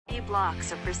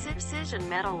blocks are precision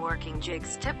metalworking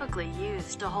jigs typically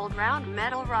used to hold round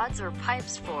metal rods or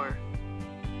pipes for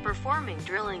performing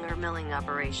drilling or milling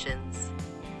operations.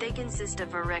 They consist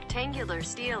of a rectangular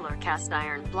steel or cast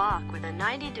iron block with a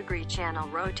 90-degree channel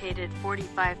rotated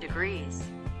 45 degrees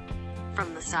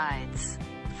from the sides,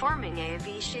 forming a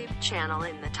V-shaped channel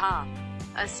in the top.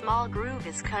 A small groove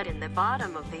is cut in the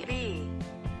bottom of the V.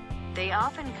 They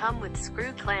often come with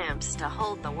screw clamps to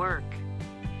hold the work.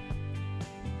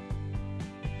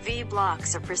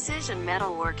 V-blocks are precision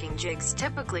metalworking jigs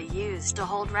typically used to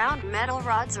hold round metal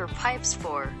rods or pipes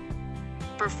for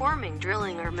performing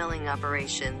drilling or milling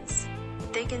operations.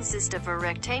 They consist of a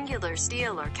rectangular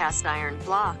steel or cast iron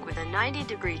block with a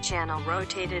 90-degree channel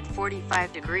rotated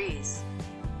 45 degrees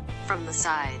from the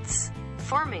sides,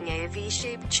 forming a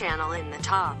V-shaped channel in the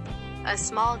top. A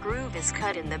small groove is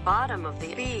cut in the bottom of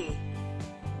the V.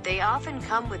 They often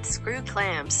come with screw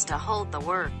clamps to hold the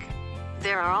work.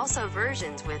 There are also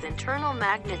versions with internal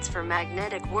magnets for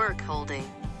magnetic work holding.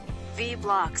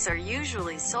 V-blocks are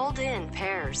usually sold in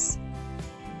pairs.